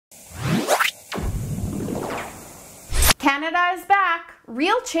Canada is back,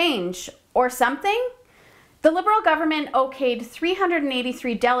 real change, or something? The Liberal government okayed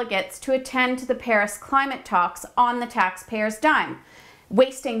 383 delegates to attend the Paris climate talks on the taxpayer's dime,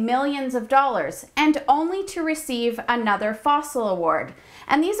 wasting millions of dollars, and only to receive another fossil award.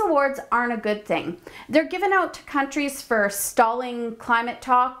 And these awards aren't a good thing. They're given out to countries for stalling climate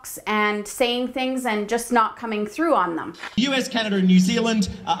talks and saying things and just not coming through on them. US, Canada and New Zealand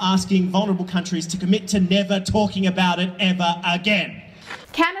are asking vulnerable countries to commit to never talking about it ever again.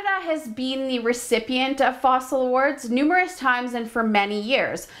 Canada has been the recipient of fossil awards numerous times and for many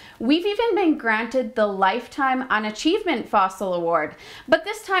years. We've even been granted the Lifetime Unachievement Fossil Award, but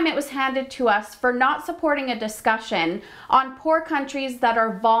this time it was handed to us for not supporting a discussion on poor countries that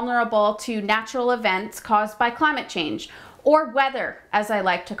are vulnerable to natural events caused by climate change, or weather, as I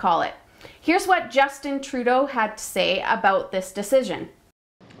like to call it. Here's what Justin Trudeau had to say about this decision.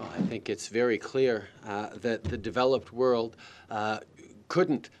 Well, I think it's very clear that the developed world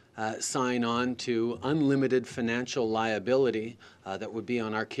couldn't sign on to unlimited financial liability that would be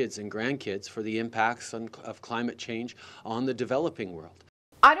on our kids and grandkids for the impacts of climate change on the developing world.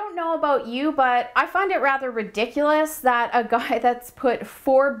 I don't know about you, but I find it rather ridiculous that a guy that's put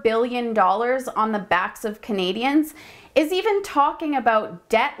 $4 billion on the backs of Canadians is even talking about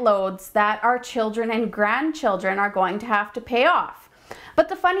debt loads that our children and grandchildren are going to have to pay off. But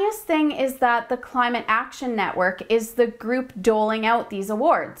the funniest thing is that the Climate Action Network is the group doling out these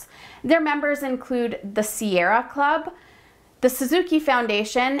awards. Their members include the Sierra Club, the Suzuki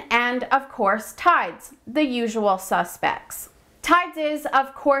Foundation, and of course Tides, the usual suspects. Tides is,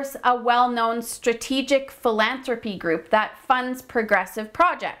 of course, a well-known strategic philanthropy group that funds progressive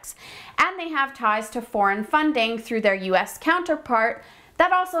projects, and they have ties to foreign funding through their US counterpart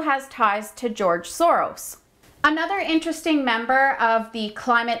that also has ties to George Soros. Another interesting member of the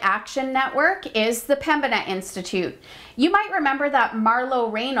Climate Action Network is the Pembina Institute. You might remember that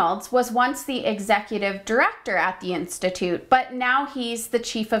Marlo Reynolds was once the executive director at the Institute, but now he's the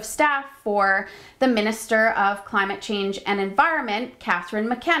chief of staff for the Minister of Climate Change and Environment, Catherine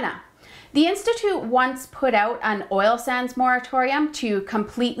McKenna. The Institute once put out an oil sands moratorium to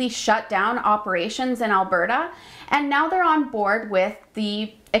completely shut down operations in Alberta, and now they're on board with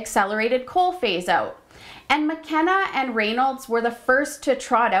the accelerated coal phase out. And McKenna and Reynolds were the first to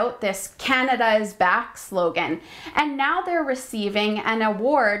trot out this "Canada is back" slogan, and now they're receiving an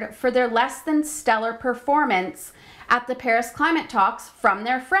award for their less than stellar performance at the Paris climate talks from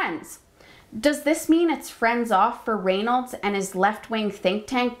their friends. Does this mean it's friends off for Reynolds and his left-wing think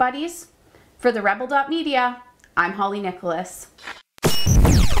tank buddies? For TheRebel.Media, I'm Holly Nicholas.